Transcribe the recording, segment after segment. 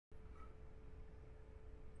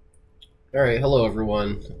Alright, hello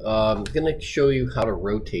everyone. I'm going to show you how to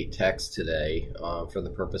rotate text today for the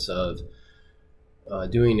purpose of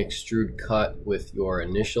doing an extrude cut with your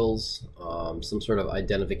initials, some sort of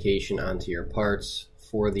identification onto your parts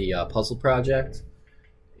for the puzzle project.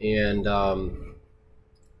 And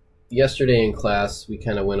yesterday in class we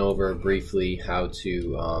kind of went over briefly how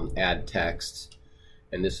to add text,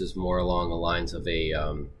 and this is more along the lines of a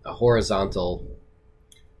horizontal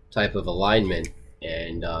type of alignment.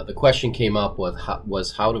 And the question came up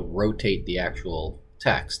was how to rotate the actual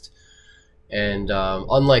text. And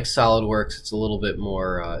unlike SolidWorks, it's a little bit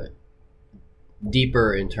more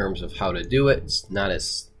deeper in terms of how to do it. It's not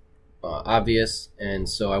as obvious, and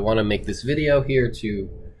so I want to make this video here to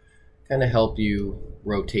kind of help you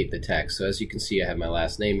rotate the text. So as you can see, I have my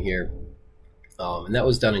last name here, and that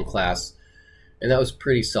was done in class, and that was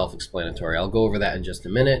pretty self-explanatory. I'll go over that in just a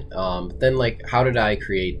minute. Then, like, how did I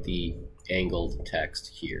create the angled text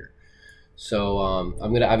here? So I'm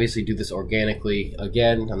going to obviously do this organically.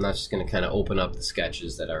 Again, I'm not just going to kind of open up the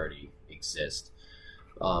sketches that already exist.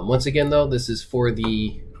 Once again, though, this is for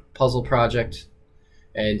the puzzle project,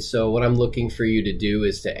 and so what I'm looking for you to do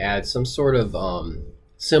is to add some sort of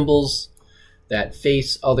symbols that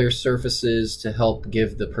face other surfaces to help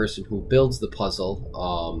give the person who builds the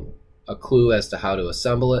puzzle a clue as to how to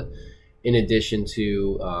assemble it, in addition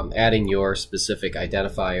to adding your specific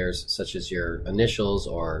identifiers such as your initials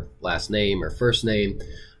or last name or first name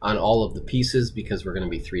on all of the pieces, because we're going to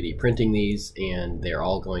be 3D printing these and they're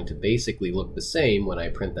all going to basically look the same when I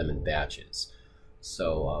print them in batches.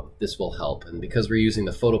 So this will help, and because we're using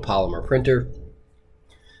the photopolymer printer,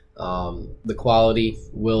 the quality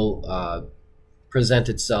will present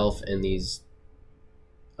itself, and these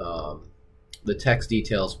the text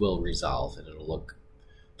details will resolve and it'll look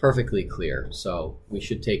perfectly clear. So we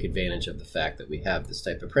should take advantage of the fact that we have this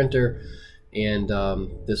type of printer, and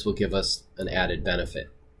this will give us an added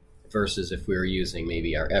benefit versus if we were using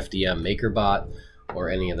maybe our FDM MakerBot or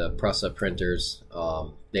any of the Prusa printers.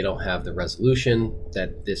 They don't have the resolution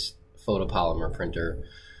that this photopolymer printer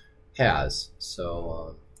has.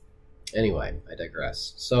 So anyway, I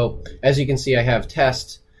digress. So as you can see, I have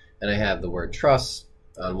test and I have the word truss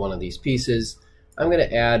on one of these pieces. I'm going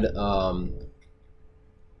to add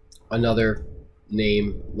another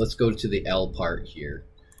name. Let's go to the L part here.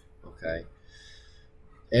 Okay.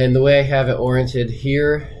 And the way I have it oriented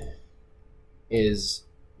here is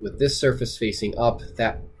with this surface facing up,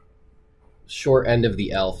 that short end of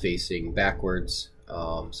the L facing backwards.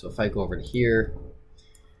 So if I go over to here,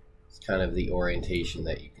 it's kind of the orientation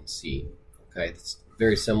that you can see. Okay, it's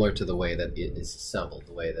very similar to the way that it is assembled,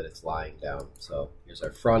 the way that it's lying down. So here's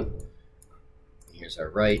our front, here's our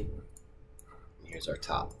right, and here's our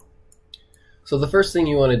top. So the first thing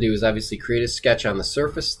you want to do is obviously create a sketch on the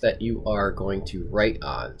surface that you are going to write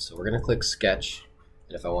on. So we're going to click sketch,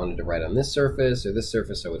 and if I wanted to write on this surface or this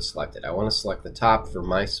surface, I would select it. I want to select the top for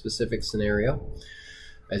my specific scenario.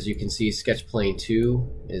 As you can see, sketch plane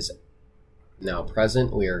 2 is now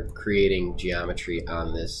present. We are creating geometry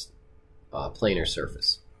on this planar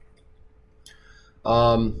surface.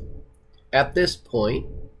 At this point,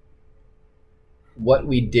 what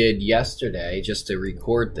we did yesterday, just to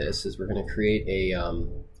record this, is we're going to create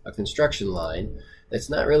a construction line that's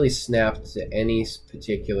not really snapped to any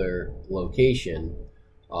particular location,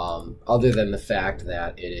 other than the fact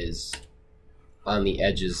that it is on the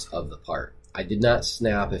edges of the part. I did not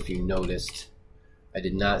snap, if you noticed, I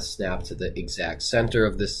did not snap to the exact center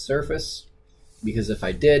of this surface, because if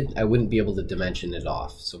I did, I wouldn't be able to dimension it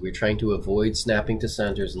off. So we're trying to avoid snapping to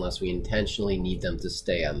centers unless we intentionally need them to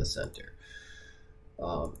stay on the center.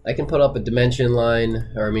 I can put up a dimension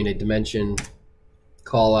line, or a dimension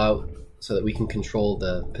call out, so that we can control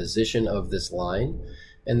the position of this line.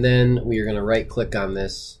 And then we are going to right click on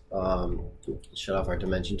this, shut off our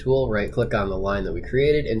dimension tool, right click on the line that we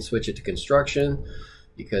created and switch it to construction,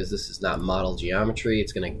 because this is not model geometry.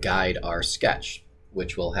 It's going to guide our sketch,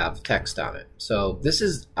 which will have text on it. So this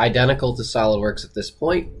is identical to SolidWorks at this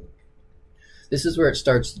point. This is where it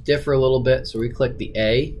starts to differ a little bit. So we click the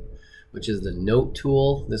A, which is the note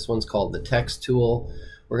tool. This one's called the text tool.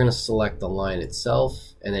 We're going to select the line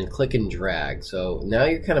itself and then click and drag. So now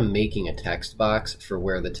you're kind of making a text box for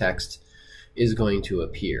where the text is going to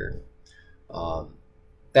appear.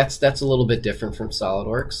 That's a little bit different from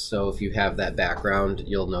SolidWorks. So if you have that background,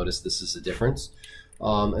 you'll notice this is a difference.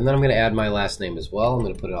 And then I'm going to add my last name as well. I'm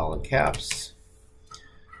going to put it all in caps.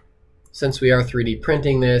 Since we are 3D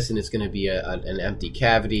printing this and it's going to be an empty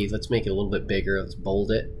cavity, let's make it a little bit bigger. Let's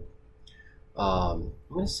bold it. I'm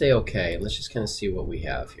going to say OK, and let's just kind of see what we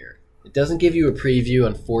have here. It doesn't give you a preview,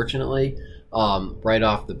 unfortunately, right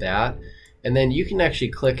off the bat. And then you can actually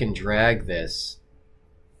click and drag this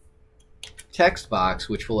text box,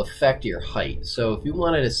 which will affect your height. So if you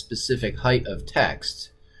wanted a specific height of text,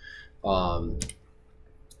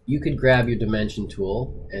 you could grab your dimension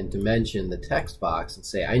tool and dimension the text box and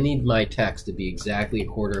say, I need my text to be exactly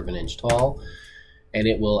 1/4 of an inch tall, and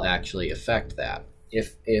it will actually affect that.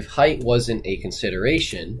 If height wasn't a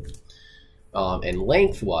consideration and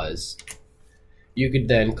length was, you could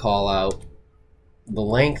then call out the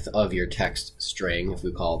length of your text string, if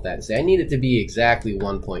we call it that, and say I need it to be exactly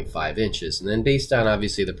 1.5 inches. And then based on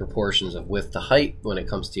obviously the proportions of width to height when it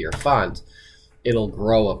comes to your font, it'll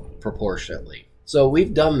grow up proportionately. So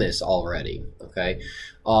we've done this already, okay?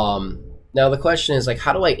 Now the question is, like,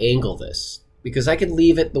 how do I angle this? Because I could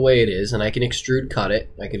leave it the way it is, and I can extrude cut it.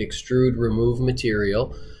 I could extrude remove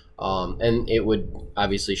material, and it would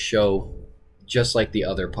obviously show just like the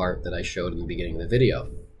other part that I showed in the beginning of the video.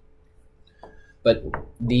 But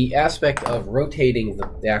the aspect of rotating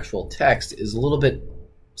the actual text is a little bit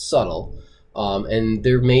subtle, and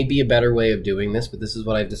there may be a better way of doing this, but this is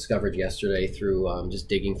what I've discovered yesterday through just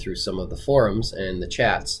digging through some of the forums and the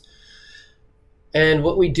chats. And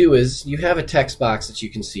what we do is, you have a text box that you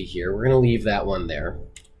can see here. We're going to leave that one there.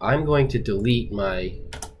 I'm going to delete my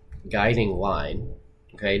guiding line.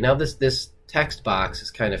 Okay, now this text box is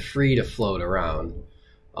kind of free to float around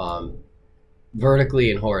vertically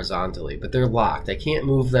and horizontally, but they're locked. I can't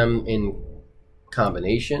move them in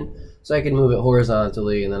combination, so I can move it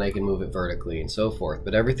horizontally and then I can move it vertically and so forth,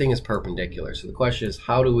 but everything is perpendicular. So the question is,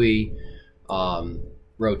 how do we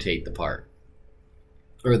rotate the part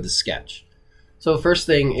or the sketch? So first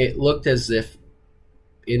thing, it looked as if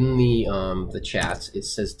in the chats it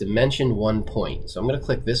says dimension 1 point. So I'm going to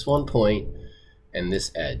click this 1 point and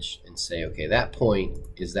this edge and say, okay, that point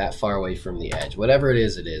is that far away from the edge, whatever it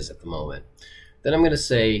is at the moment. Then I'm going to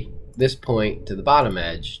say this point to the bottom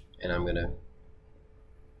edge, and I'm going to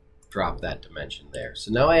drop that dimension there.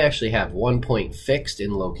 So now I actually have 1 point fixed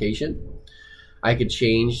in location. I could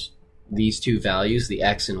change these two values, the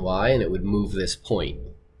X and Y, and it would move this point.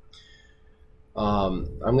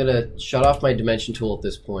 I'm going to shut off my dimension tool at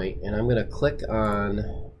this point, and I'm going to click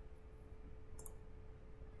on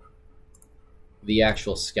the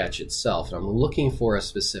actual sketch itself, and I'm looking for a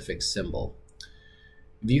specific symbol.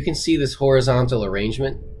 If you can see this horizontal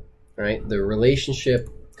arrangement, right, the relationship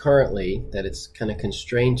currently that it's kind of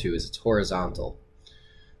constrained to is it's horizontal.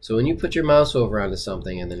 So when you put your mouse over onto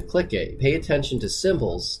something and then click it, pay attention to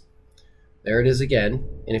symbols. There it is again,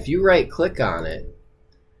 and if you right click on it,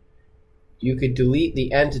 you could delete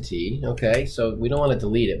the entity. Okay, so we don't want to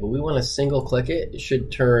delete it, but we want to single click it. It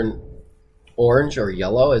should turn orange or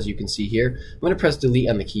yellow, as you can see here. I'm going to press delete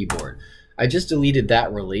on the keyboard. I just deleted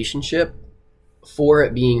that relationship for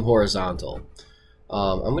it being horizontal.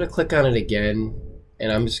 I'm going to click on it again,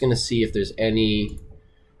 and I'm just going to see if there's any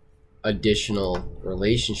additional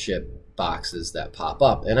relationship boxes that pop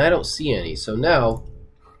up, and I don't see any. So now,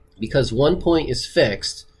 because 1 point is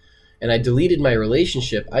fixed and I deleted my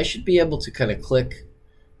relationship, I should be able to kind of click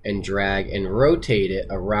and drag and rotate it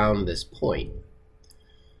around this point.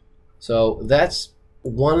 So that's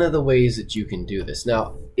one of the ways that you can do this.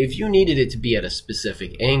 Now, if you needed it to be at a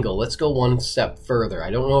specific angle, let's go one step further. I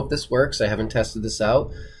don't know if this works. I haven't tested this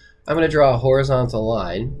out. I'm going to draw a horizontal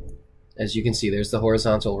line. As you can see, there's the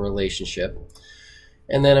horizontal relationship.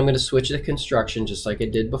 And then I'm going to switch to construction just like I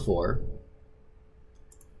did before.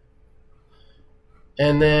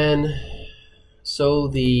 And then, so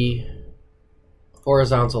the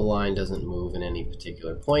horizontal line doesn't move in any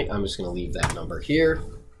particular point, I'm just going to leave that number here.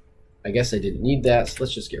 I guess I didn't need that, so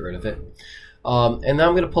let's just get rid of it. And now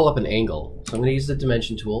I'm going to pull up an angle. So I'm going to use the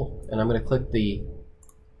dimension tool, and I'm going to click the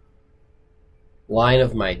line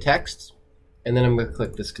of my text, and then I'm going to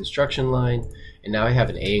click this construction line, and now I have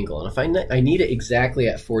an angle. And if I need it exactly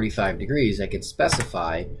at 45 degrees, I could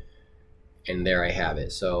specify, and there I have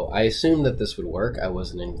it. So I assumed that this would work. I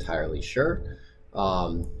wasn't entirely sure.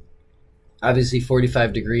 Obviously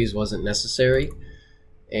 45 degrees wasn't necessary,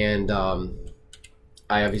 and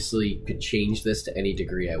I obviously could change this to any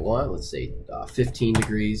degree I want. Let's say 15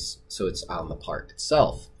 degrees, so it's on the part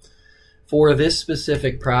itself. For this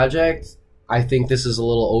specific project, I think this is a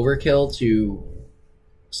little overkill to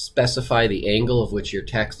specify the angle of which your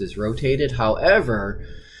text is rotated. However,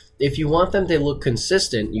 if you want them to look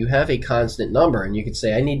consistent, you have a constant number, and you could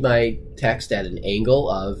say I need my text at an angle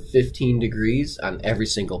of 15 degrees on every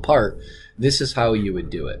single part. This is how you would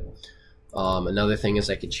do it. Another thing is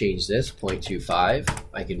I could change this, 0.25.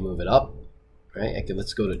 I could move it up, right?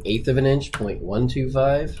 Let's go to 1/8 of an inch,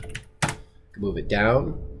 0.125. I can move it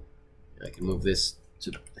down. I can move this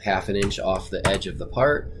to 1/2 an inch off the edge of the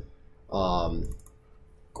part.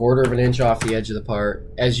 1/4 of an inch off the edge of the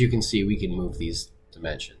part. As you can see, we can move these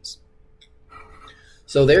dimensions.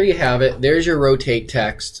 So there you have it. There's your rotate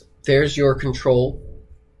text. There's your control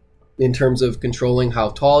in terms of controlling how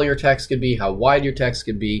tall your text could be, how wide your text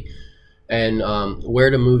could be, and where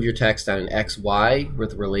to move your text on an XY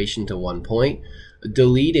with relation to one point.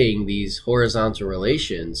 Deleting these horizontal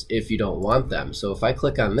relations if you don't want them. So if I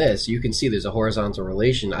click on this, you can see there's a horizontal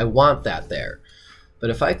relation. I want that there.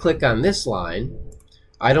 But if I click on this line,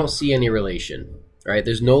 I don't see any relation, right?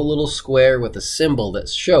 There's no little square with a symbol that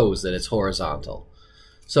shows that it's horizontal.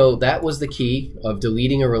 So that was the key of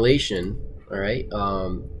deleting a relation, all right?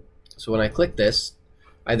 So when I click this,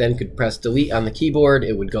 I then could press delete on the keyboard,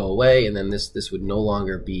 it would go away, and then this would no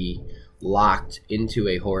longer be locked into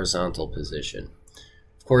a horizontal position.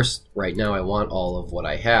 Of course, right now I want all of what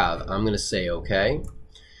I have. I'm going to say OK.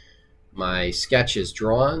 My sketch is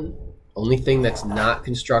drawn. Only thing that's not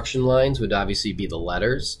construction lines would obviously be the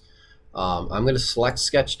letters. I'm going to select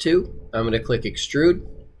Sketch 2. I'm going to click Extrude.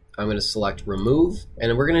 I'm going to select Remove,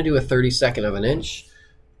 and we're going to do a 32nd of an inch,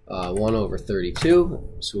 1/32,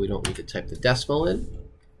 so we don't need to type the decimal in.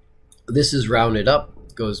 This is rounded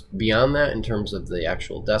up, goes beyond that in terms of the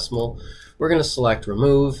actual decimal. We're going to select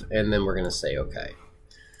Remove, and then we're going to say OK.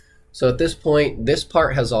 So at this point, this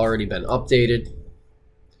part has already been updated.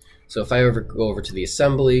 So if I go over to the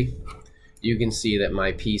assembly, you can see that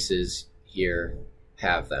my pieces here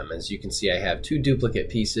have them. As you can see, I have 2 duplicate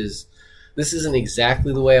pieces. This isn't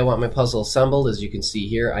exactly the way I want my puzzle assembled. As you can see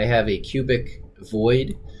here, I have a cubic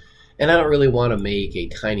void, and I don't really want to make a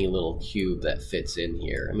tiny little cube that fits in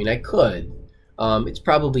here. I mean, I could. It's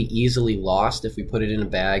probably easily lost if we put it in a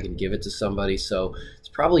bag and give it to somebody, so it's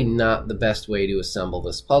probably not the best way to assemble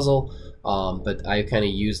this puzzle, but I kind of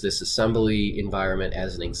use this assembly environment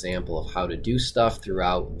as an example of how to do stuff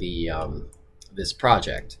throughout the this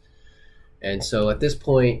project. And so at this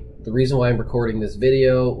point, the reason why I'm recording this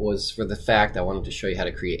video was for the fact I wanted to show you how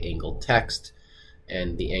to create angled text,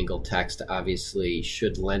 and the angled text obviously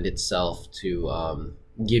should lend itself to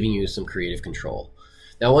giving you some creative control.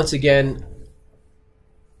 Now once again,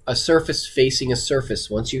 a surface facing a surface,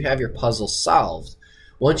 once you have your puzzle solved,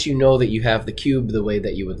 once you know that you have the cube the way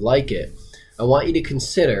that you would like it, I want you to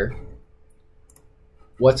consider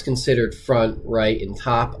what's considered front, right, and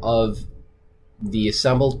top of the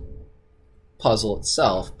assembled puzzle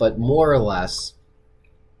itself, but more or less,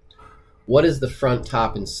 what is the front,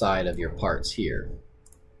 top, and side of your parts here,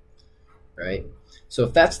 right? So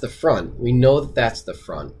if that's the front, we know that that's the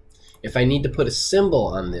front. If I need to put a symbol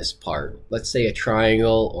on this part, let's say a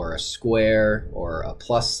triangle or a square or a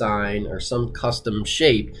plus sign or some custom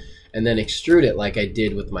shape, and then extrude it like I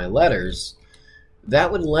did with my letters,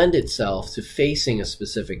 that would lend itself to facing a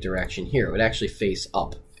specific direction here. It would actually face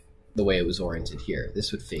up the way it was oriented here.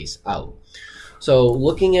 This would face out. So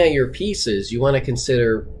looking at your pieces, you want to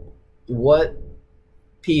consider what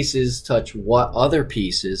pieces touch what other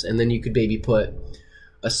pieces, and then you could maybe put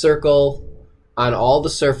a circle on all the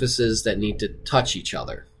surfaces that need to touch each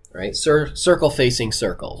other, right? Circle facing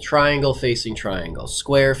circle, triangle facing triangle,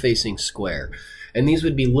 square facing square. And these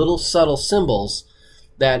would be little subtle symbols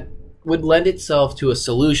that would lend itself to a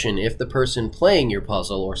solution if the person playing your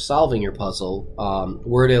puzzle or solving your puzzle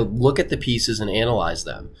were to look at the pieces and analyze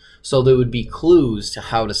them. So there would be clues to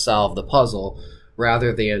how to solve the puzzle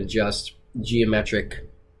rather than just geometric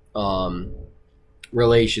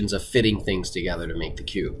relations of fitting things together to make the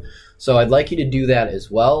cube. So I'd like you to do that as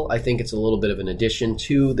well. I think it's a little bit of an addition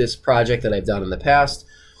to this project that I've done in the past.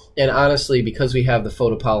 And honestly, because we have the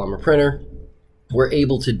photopolymer printer, we're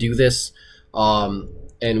able to do this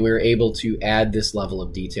and we're able to add this level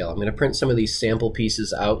of detail. I'm going to print some of these sample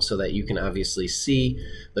pieces out so that you can obviously see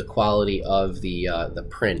the quality of the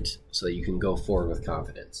print so that you can go forward with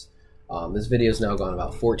confidence. This video has now gone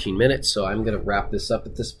about 14 minutes, so I'm going to wrap this up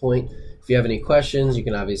at this point. If you have any questions, you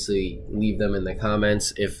can obviously leave them in the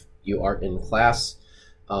comments if you aren't in class.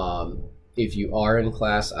 If you are in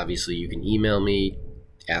class, obviously you can email me,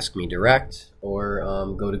 ask me direct, or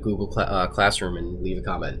go to Google Classroom and leave a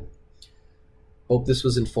comment. Hope this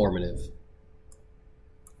was informative.